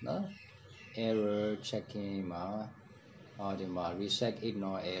တယ်เนาะ error checking မှာဒီမှာ reset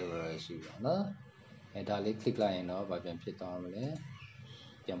ignore error ဆိုတော့เนาะဒါလေး click လိုက်ရင်တော့ဘာပြန်ဖြစ်သွားမလဲ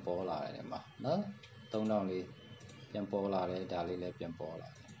ပြန်ပေါ်လာတယ်မှာเนาะ3000လေးပြန်ပေါ်လာတယ်ဒါလေးလည်းပြန်ပေါ်လာ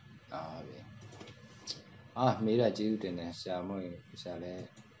တယ်ပဲမေးတာကျေးဇူးတင်တယ်ဆရာမဟုတ်ဆရာလည်း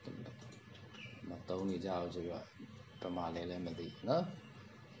မသုံးနေကြအောင်ဆိုတော့ပမာလည်းမသိเนาะ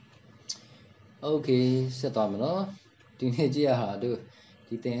โอเคဆက်သွားမယ်เนาะဒီနေ့ကြည့်ရတာတို့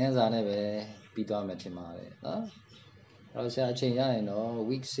ဒီသင်ခန်းစာနဲ့ပဲပြီးသွားမယ်ထင်ပါတယ်เนาะအဲ့တော့ဆရာအချိန်ရရင်တော့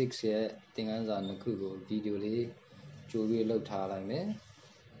week 6ရဲ့သင်ခန်းစာနှစ်ခုကိုဗီဒီယိုလေးကြိုပြီးလုပ်ထားလိုက်မယ်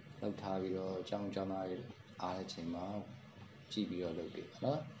လုပ်ထားပြီးတော့အကြောင်းသားတွေအားတဲ့အချိန်မှာကြည့်ပြီးတော့လုပ်ပေးပါเน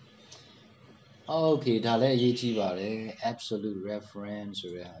าะโอเคဒါလည်းအရေးကြီးပါတယ် absolute reference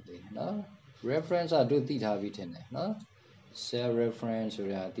ဆိုတဲ့ဟာလေးเนาะ reference ကတို့သိထားပြီးထင်တယ်เนาะ cell reference ဆို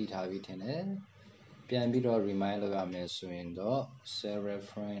တာသိထားပြီးထင်တယ်ပြန်ပြီးတော့ remind လုပ်ရမယ်ဆိုရင်တော့ cell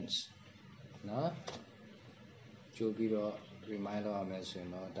reference เนาะကြိုးပြီးတော့ remind လုပ်ရမယ်ဆိုရင်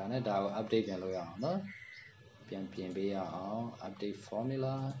တော့ဒါနဲ့ဒါကို update ပြန်လုပ်ရအောင်เนาะပြန်ပြင်ပေးရအောင် update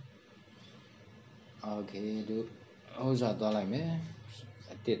formula okay တို့ဥစားသွားလိုက်မယ်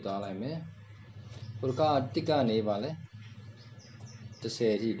အတစ်သွားလိုက်မယ်ဟိုကတစ်ကနေပါလဲ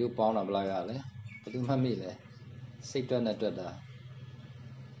30အထိတို့ပေါင်းတာဘယ်လောက်ရလဲဘယ်သူမှတ်မိလဲစိတ်တွက်နဲ့တွက်တာ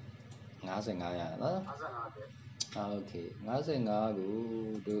55ရနော်55โอเค55ကို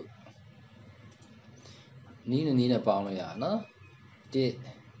တို့နီးနဲ့ပေါင်းလို့ရနော်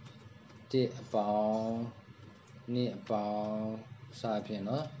 1 အပေါင်း2အပေါင်းစသဖြင့်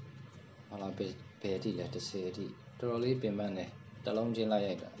နော်ဟာလာဘယ်အထိလဲ10အထိတော်တော်လေးပြင်ပန်းတယ်တစ်လုံးချင်းလိုက်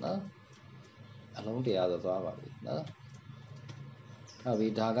ရိုက်တာနော်အလုံး100ဆိုသွားပါပြီနော်ဟုတ်ပြီ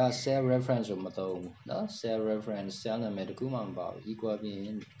ဒါက cell reference ကိုမသုံးဘူးနော် cell reference cell နာမည်တခုမှမပါဘူး equal ပြီးရ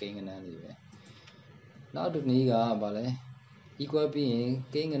င်ကိန်းဂဏန်းတွေပဲနောက်တစ်နည်းကဘာလဲ equal ပြီးရင်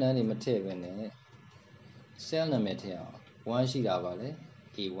ကိန်းဂဏန်းတွေမထည့်ဘဲနဲ့ cell နာမည်ထည့်အောင်1ရှိတာပါလေ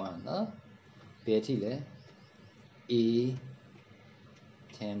A1 နော်ဘယ်အထိလဲ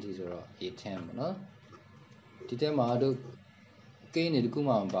A10 ထိဆိုတော့ A10 ပေါ့နော်ဒီထဲမှာတို့ကိန်းတွေတခု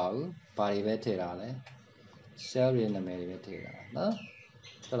မှမပါဘူးဘာတွေပဲထည့်တာလဲ cell တွေနာမည်တွေပဲထည့်တာနော်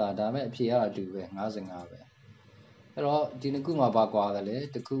ဟုတ်လားဒါမဲ့အဖြေကအတူပဲ55ပဲအဲ့တော့ဒီနှစ်ခုမှာပါကွာတယ်လေ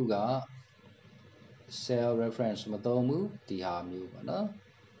တစ်ခုက cell reference မသုံးဘူးဒီဟာမျိုးပေါ့နော်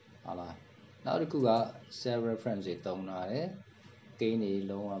ဟုတ်လားနောက်တစ်ခုက cell reference တွေသုံးတာတယ်ကိန်းတွေ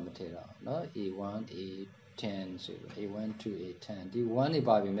လုံးဝမထည့်တော့နော် A1 A10 ဆိုတော့ A1 to A10 ဒီ1တွေ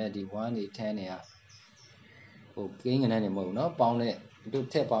ပါပြီမဲ့ဒီ1တွေ10တွေကဟိုကိန်းဂဏန်းတွေမဟုတ်ဘူးနော်ပေါင်းတဲ့တို့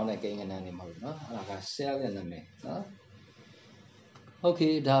ထည့်ပေါင်းတဲ့ကိန်းဂဏန်းတွေမဟုတ်ဘူးနော်အဲ့ဒါက cell ရဲ့နာမည်နော်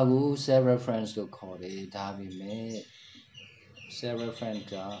okay ဒါကို cell reference လို့ခေါ်တယ်ဒါပေမဲ့ cell reference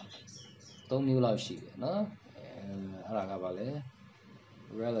က3မျိုးလောက်ရှိတယ်နော်အဲ့ဒါကဘာလဲ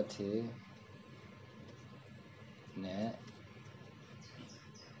relative နဲ့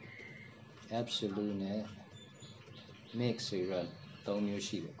absolute နဲ့ mix ဆိုတော့3မျိုး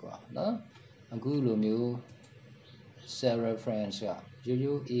ရှိတယ်ကွာနော်အခုလိုမျိုး cell reference ကရိုး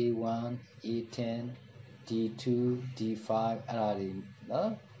ရိုး A1 A10 D2 D5 အဲ့ဒါတွေ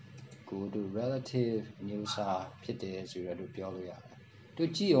နော်ကိုတို့ relative မျိုးစားဖြစ်တယ်ဆိုတော့တို့ပြောလို့ရတယ်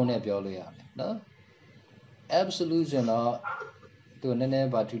တို့ကြည့်အောင်နဲ့ပြောလို့ရတယ်နော် absolute ဆိုတော့တို့နည်းနည်း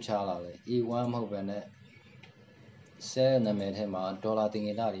ပါထူးခြားလာတယ် A1 မဟုတ်ဘဲနဲ့ cell နာမည်ထဲမှာဒေါ်လာတင်င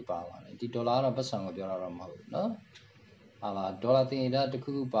င်တာတွေပါပါတယ်ဒီဒေါ်လာကတော့ပတ်စံကိုပြောတာတော့မဟုတ်ဘူးနော်ဟာလာဒေါ်လာတင်ငင်တာတစ်ခု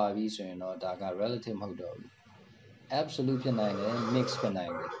ခုပါပြီးဆိုရင်တော့ဒါက relative မဟုတ်တော့ဘူး absolute ဖြစ်နိုင်တယ် mix ဖြစ်နို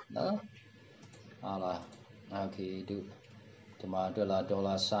င်တယ်နော်ဟာလာ okay တို့ဒီမှာဒေါ်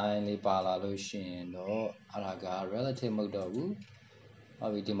လာ sign လေးပါလာလို့ရှိရင်တော့အဲ့ဒါက relative မဟုတ်တော့ဘူးဟု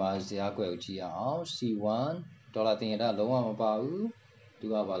တ်ပြီဒီမှာဇာတ်ကွက်ကိုကြည့်အောင် C1 ဒေါ်လာတင်ငင်တာလုံးဝမပါဘူးသူ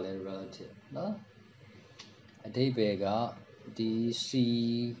ကပါလဲ relative နော်အဓိပ္ပာယ်ကဒီ C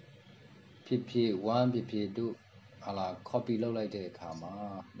ဖြစ်ဖြစ်1ဖြစ်ဖြစ်တို့ဟာလာ copy လုပ်လိုက်တဲ့အခါမှာ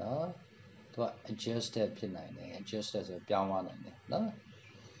နော်သူက adjusted ဖြစ်နိုင်တယ် adjusted ဆိုပြောင်းသွားနိုင်တယ်နော်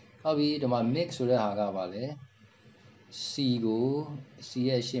ဟုတ်ပြီဒီမှာ mix ဆိုတဲ့ဟာကပါလေ C ကို C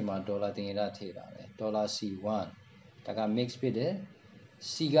ရဲ့ရှေ့မှာဒေါ်လာတင်ရတာထည့်တာလေဒေါ်လာ C1 ဒါက mix ဖြစ်တယ်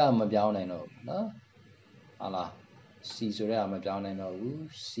C ကမပြောင်းနိုင်တော့ဘူးနော်ဟာလာ C ဆိုတဲ့ဟာမပြောင်းနိုင်တော့ဘူး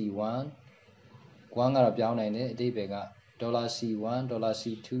C1 1ကတော့ပြောင်းနိုင်တယ်အဓိပ္ပာယ်ကဒေါ်လာ C1 ဒေါ်လာ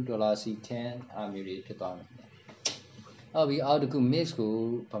C2 ဒေါ်လာ C10 အားမျိုးတွေဖြစ်သွားနိုင်တယ်ဟုတ်ပြီအောက်တစ်ခု mix ကို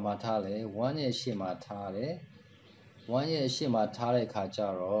ဘာမှထားလဲ1ရဲ့ရှေ့မှာထားတယ်1ရဲ့ရှေ့မှာထားတဲ့ခါကျ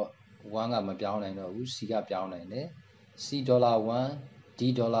တော့1ကမပြောင်းနိုင်တော့ဘူး C ကပြောင်းနိုင်တယ် C ဒေါ်လာ1 D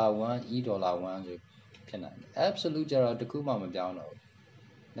ဒေါ်လာ1 E ဒေါ်လာ1ဆိုဖြစ်နိုင်တယ် absolute ကျတော့တစ်ခုမှမပြောင်းတော့ဘူး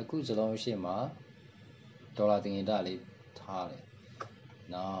နှစ်ခုစလုံးရှေ့မှာဒေါ်လာတင်ငင်တာလေးထားတယ်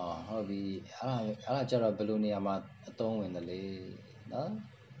နော်ဟုတ်ပြီအဲ့ဒါကျတော့ဘယ်လိုနေရာမှာအသုံးဝင်တယ်လဲနော်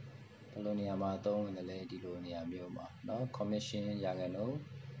ဘယ်လိုနေရာမှာအသုံးဝင်တယ်လဲဒီလိုနေရာမျိုးမှာနော် commission ရခိုင်နှုန်း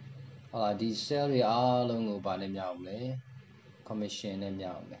ဟာလာဒီ sell တွေအားလုံးကိုဗာနဲ့မြောက်မလဲ commission နဲ့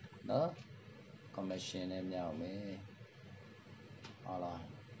မြောက်မယ်နော် commission နဲ့မြောက်မယ်ဟာလာ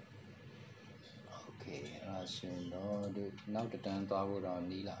okay အဲ့ဒါဆိုရင်တော့ဒီနောက်တစ်တန်းသွားဖို့တော့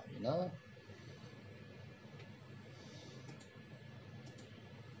နီးလာပြီနော်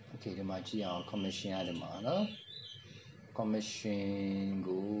okay ဒီမှာကြည့်အောင် commission ရတယ်မှာနော် commission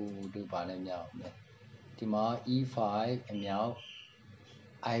ကိုတို့ဗာနဲ့မြောက်မယ်ဒီမှာ E5 အမြောက်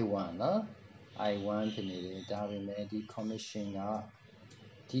I1 နော် I1 ဖြစ်နေတယ်ဒါပေမဲ့ဒီ commission က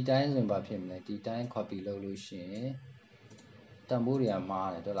ဒီတိုင်းဆိုရင်ဘာဖြစ်မလဲဒီတိုင်း copy လုပ်လို့ရှိရင်တန်ဖိုးတွေက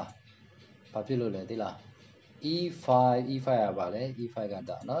မှားတယ်ဟုတ်လားဘာဖြစ်လို့လဲသိလား E5 ကပါလဲ E5 က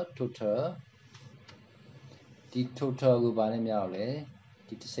ဒါနော် total ဒီ total ကိုဗာနဲ့မြောက်လဲ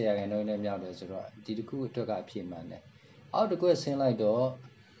ဒီ10ရာခိုင်နှုန်းနဲ့မြောက်တယ်ဆိုတော့ဒီတစ်ခုအတွက်ကအဖြစ်မှန်တယ်အောက်တစ်ခွက်ဆင်းလိုက်တော့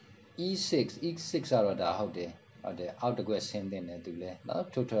E6 ကတော့ဒါဟုတ်တယ်အောက်တစ်ခွက်ဆင်းတင်တယ်သူလဲနော်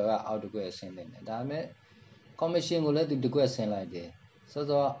total ကအောက်တစ်ခွက်ဆင်းတင်တယ်ဒါပေမဲ့ commission ကိုလည်းသူတစ်ခွက်ဆင်းလိုက်တယ်ဆို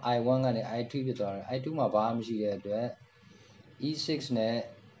တော့ I1 ကနေ I2 ဖြစ်သွားတယ် I2 မှာဘာမှမရှိတဲ့အတွက် E6 နဲ့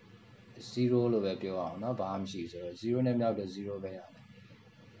0လို့ပဲပြောအောင်เนาะဘာမှမရှိဆိုတော့0နဲ့မြောက်တော့0ပဲရတယ်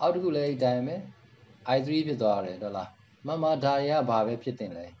အောက်တစ်ခုလည်းအဲ့တိုင်းပဲ I3 ဖြစ်သွားတယ်ဟုတ်လားမမဒါတွေကဘာပဲဖြစ်တ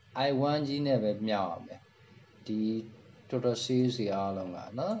င်လဲ I1 ကြီးနဲ့ပဲမြောက်အောင်ပဲဒီ total sales တွေအားလုံးက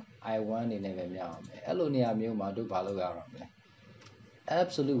နော် I1 နေနဲ့ပဲမြောက်အောင်မယ်အဲ့လိုနေရာမျိုးမှာတို့ဘာလုပ်ရအောင်လဲ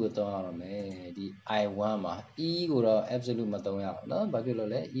absolute ကိုသုံးရအောင်မယ်ဒီ I1 မှာ E ကိုတော့ absolute မသုံးရအောင်နော်ဘာဖြစ်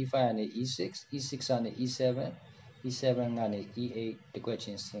လို့လဲ E5 ကနေ E6 E6 ကနေ E7 E7 ကနေ E8 တကွက်ချ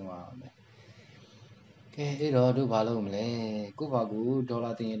င်းဆင်းသွားအောင်မယ်ကဲအဲ့တော့တို့ဘာလုပ်မလဲကိုယ့်ဘာကိုဒေါ်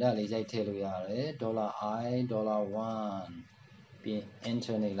လာတင်ရတာလေးရိုက်ထည့်လို့ရတယ်ဒေါ်လာ I ဒေါ်လာ1ပြင်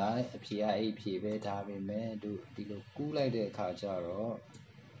enter နေလိုက်အဖြေကအဲ့ဖြေပဲဒါပေမဲ့တို့ဒီလိုကူးလိုက်တဲ့အခါကျတော့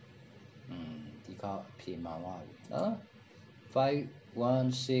ဒီကောက်အဖြေမှန်သွားပြီနော်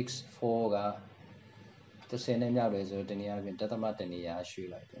5164က30နဲ့မြောက်တယ်ဆိုတော့တနည်းအားဖြင့်တသမတနေရာရွှေ့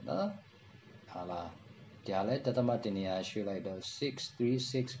လိုက်တယ်နော်ဟာလားဒါလည်းတသမတနေရာရွှေ့လိုက်တော့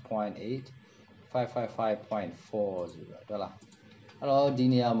636.8 555.4ဆိုတော့ဟုတ်လားအဲ့တော့ဒီ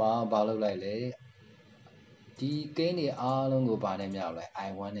နေရာမှာဘာလုပ်လိုက်လဲဒီကိန်းတွေအားလုံးကိုဘာနဲ့မြောက်လဲ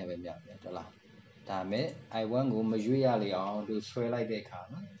I1 နဲ့ပဲမြောက်တယ်ဟုတ်လားဒါမဲ့ I1 ကိုမရွေ့ရလေအောင်သူဆွဲလိုက်တဲ့အခါ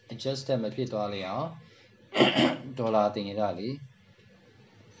နော် adjusted မဖြစ်သွားလေအောင်ဒေါ်လာတင်ရတာလေ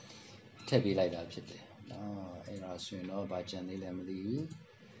ထည့်ပေးလိုက်တာဖြစ်တယ်နော်အဲ့ဒါဆိုရင်တော့ဘာကြံသေးလဲမသိဘူး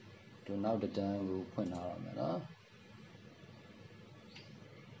တို့နောက်တစ်တန်းကိုဖွင့်ထားရမယ်နော်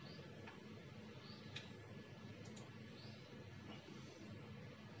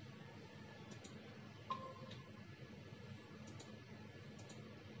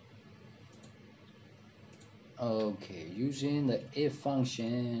Okay, using the if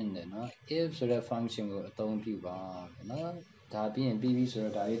function တဲ့နော် if ဆိုတဲ့ function ကိုအသုံးပြုပါနော်ဒါပြီးရင်ပြီးပြီဆို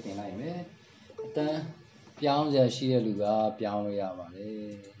တော့ဒါလေးတင်လိုက်မယ်အတန်းပြောင်းစရာရှိတဲ့လူကပြောင်းလို့ရပါတ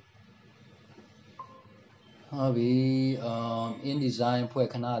ယ်ဟုတ်ပြီInDesign ဖွဲ့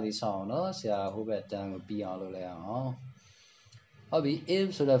ခဏလေးစောင့်နော်ဆရာဟိုဘက်အတန်းကိုပြီးအောင်လုပ်လိုက်အောင်ဟုတ်ပြီ if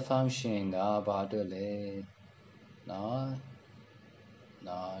ဆိုတဲ့ function ကဘာအတွက်လဲနော်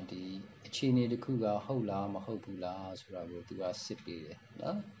ဒီအခြေအနေတစ်ခုကဟုတ်လားမဟုတ်ဘူးလားဆိုတာကိုသူကစစ်ပေးတယ်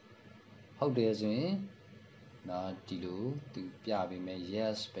နော်ဟုတ်တယ်ဆိုရင်နော်ဒီလိုသူပြပေးမယ်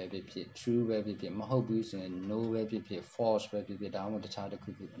yes ပဲဖြစ်ဖြစ် true ပဲဖြစ်ဖြစ်မဟုတ်ဘူးဆိုရင် no ပဲဖြစ်ဖြစ် false ပဲဖြစ်ဖြစ်ဒါမှမဟုတ်တခြားတစ်ခု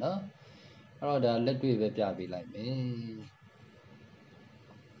ခုနော်အဲ့တော့ဒါလက်တွေ့ပဲပြပေးလိုက်မယ်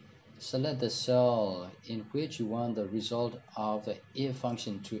select the cell in which you want the result of the if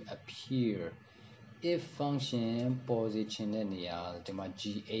function to appear if function ပေါ်စေချင်တဲ့နေရာဒီမှာ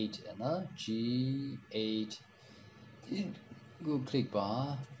G8 နော် G8 ကို click ပါ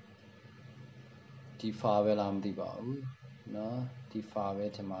ဒီ file ပဲလားမသိပါဘူးနော်ဒီ file ပဲ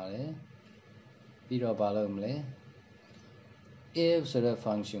ထင်ပါတယ်ပြီးတော့ဘာလုပ်မလဲ if ဆိုတဲ့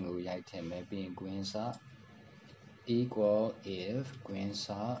function ကိုရိုက်ထည့်မယ်ပြီးရင်ကွင်းစ equal if ကွင်းစ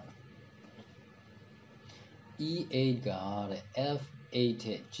E8 ကတဲ့ F8 ထ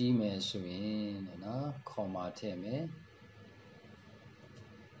က်ကြီးမယ်ဆိုရင်နော် comma ထည့်မယ်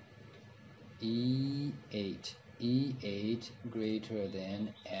E8 greater than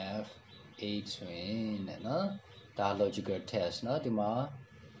F8 ဆိုရင်နော်ဒါ logical test နော်ဒီမှာ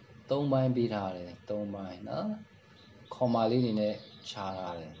3ပိုင်းပေးထားတယ်3ပိုင်းနော် comma လေးနေနဲ့ခြား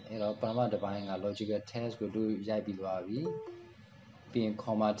ထားတယ်အဲ့တော့ပထမတစ်ပိုင်းက logical test ကိုတို့ရိုက်ပြီးသွားပြီပြီးရင်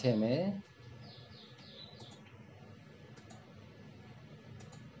comma ထည့်မယ်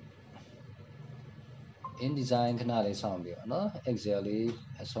InDesign ခဏလေးစောင့်ပြီးတော့နော် Excel လေး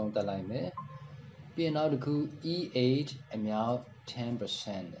အဆုံးတက်လိုက်မယ်ပြီးရင်နောက်တစ်ခု E8 အမြောက်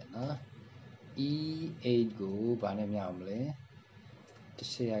 10% တဲ့နော် E8 ကိုဘာနဲ့မြောက်မလဲ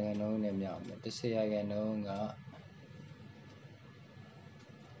10% နဲ့မြောက်မယ်10%ကအဲ့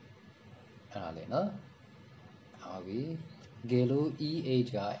ဒါလေနော်ဟုတ်ပြီကဲလို့ E8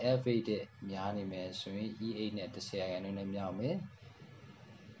 က F8 တဲ့များနေမယ်ဆိုရင် E8 နဲ့10% နဲ့မြောက်မယ်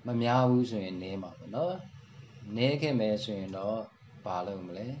မများဘူးဆိုရင်နည်းမှာပေါ့နော်နည်းခဲ့မယ်ဆိုရင်တော့ဘာလုပ်မ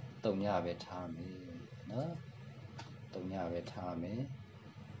လဲ3ညပဲထားမယ်နော်3ညပဲထားမယ်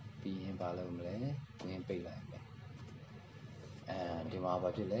ပြီးရင်ဘာလုပ်မလဲဝင်ပိတ်လိုက်မယ်ဒီမှာဘာ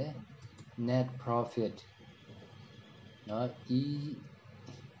ဖြစ်လဲ net profit နော်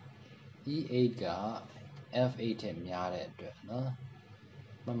E8 က F8 ထက်များတဲ့အတွက်နော်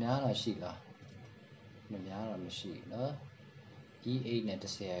မများတာရှိလားမများတာမရှိနော် E8 နဲ့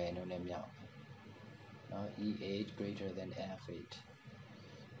10% နဲ့မြောက်နော် E8 greater than F8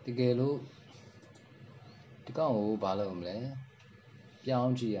 တကယ်လို့ဒီကောင်ကိုဘာလုပ်မလဲပြော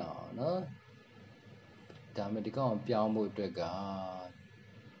င်းကြည့်အောင်နော်ဒါမှဒီကောင်ပြောင်းဖို့အတွက်က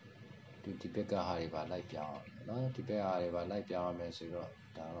ဒီဘက်ကဟာတွေပါလိုက်ပြောင်းနော်ဒီဘက်ကဟာတွေပါလိုက်ပြောင်းရမယ်ဆိုတော့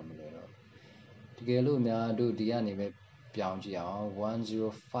ဒါတော့မလွယ်တော့တကယ်လို့များတို့ဒီကနေပဲပြောင်းကြည့်အောင်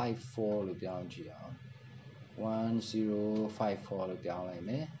1054လို့ပြောင်းကြည့်အောင်1054လို့ပြောင်းလိုက်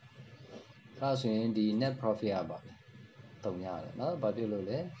မယ်အဲဒါဆိုရင်ဒီ net profit ကပါ3ရတယ်နော်ဘာဖြစ်လို့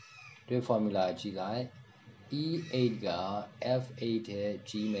လဲဒီ formula ကြည့်လိုက် E8 က F8 ရဲ့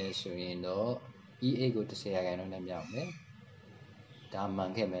ကြီးမယ်ဆိုရင်တော့ E8 ကို10ရာခိုင်နှုန်းနဲ့မြောက်မယ်ဒါမှ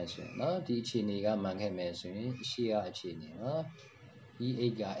န်ခဲ့မယ်ဆိုရင်เนาะဒီအခြေအနေကမှန်ခဲ့မယ်ဆိုရင်ရှေ့ကအခြေအနေเนาะ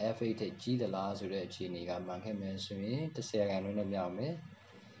E8 က F8 ထက်ကြီးသလားဆိုတဲ့အခြေအနေကမှန်ခဲ့မယ်ဆိုရင်10ရာခိုင်နှုန်းနဲ့မြောက်မယ်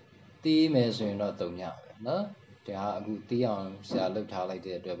တီးမယ်ဆိုရင်တော့3ညပဲเนาะဒါအခုတီးအောင်ဆရာလုပ်ထားလိုက်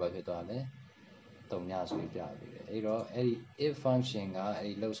တဲ့အတွက်ဘာဖြစ်သွားလဲ3ညဆိုပြပြီးတယ်အဲ့တော့အဲ့ဒီ if function ကအဲ့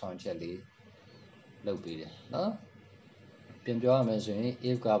ဒီလှုပ်ဆောင်ချက်လေးလုပ်ပြီးတယ်เนาะပြန်ပြောရမယ်ဆိုရင်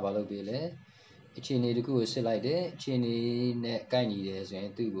if ကဘာလုပ်ပြီးလဲအခြေအနေတစ်ခုကိုစစ်လိုက်တယ်အခြေအနေနဲ့ကိုက်ညီတယ်ဆိုရ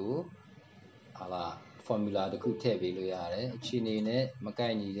င်သူ့ကိုဟာလာ formula တစ်ခုထည့်ပေးလို့ရတယ်အခြေအနေနဲ့မကို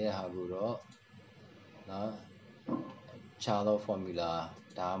က်ညီတဲ့ဟာကိုတော့နော်ခြားသော formula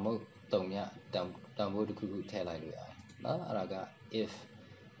ဒါမှမဟုတ်တုံညတန်ဖိုးတစ်ခုခုထည့်လိုက်လို့ရတယ်နော်အဲ့ဒါက if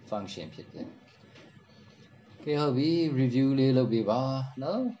function ဖြစ်တယ်ကဲဟုတ်ပြီ review လေးလုပ်ပေးပါ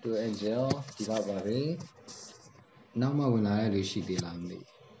နော် to excel ဒီတော့ပါပဲနောက်မှဝင်လာတဲ့လူရှိသေးလားမသိ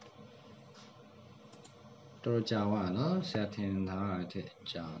တော်ကြာဝါနော်ဆရာထင်ထားတာထက်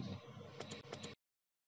ကြာတယ်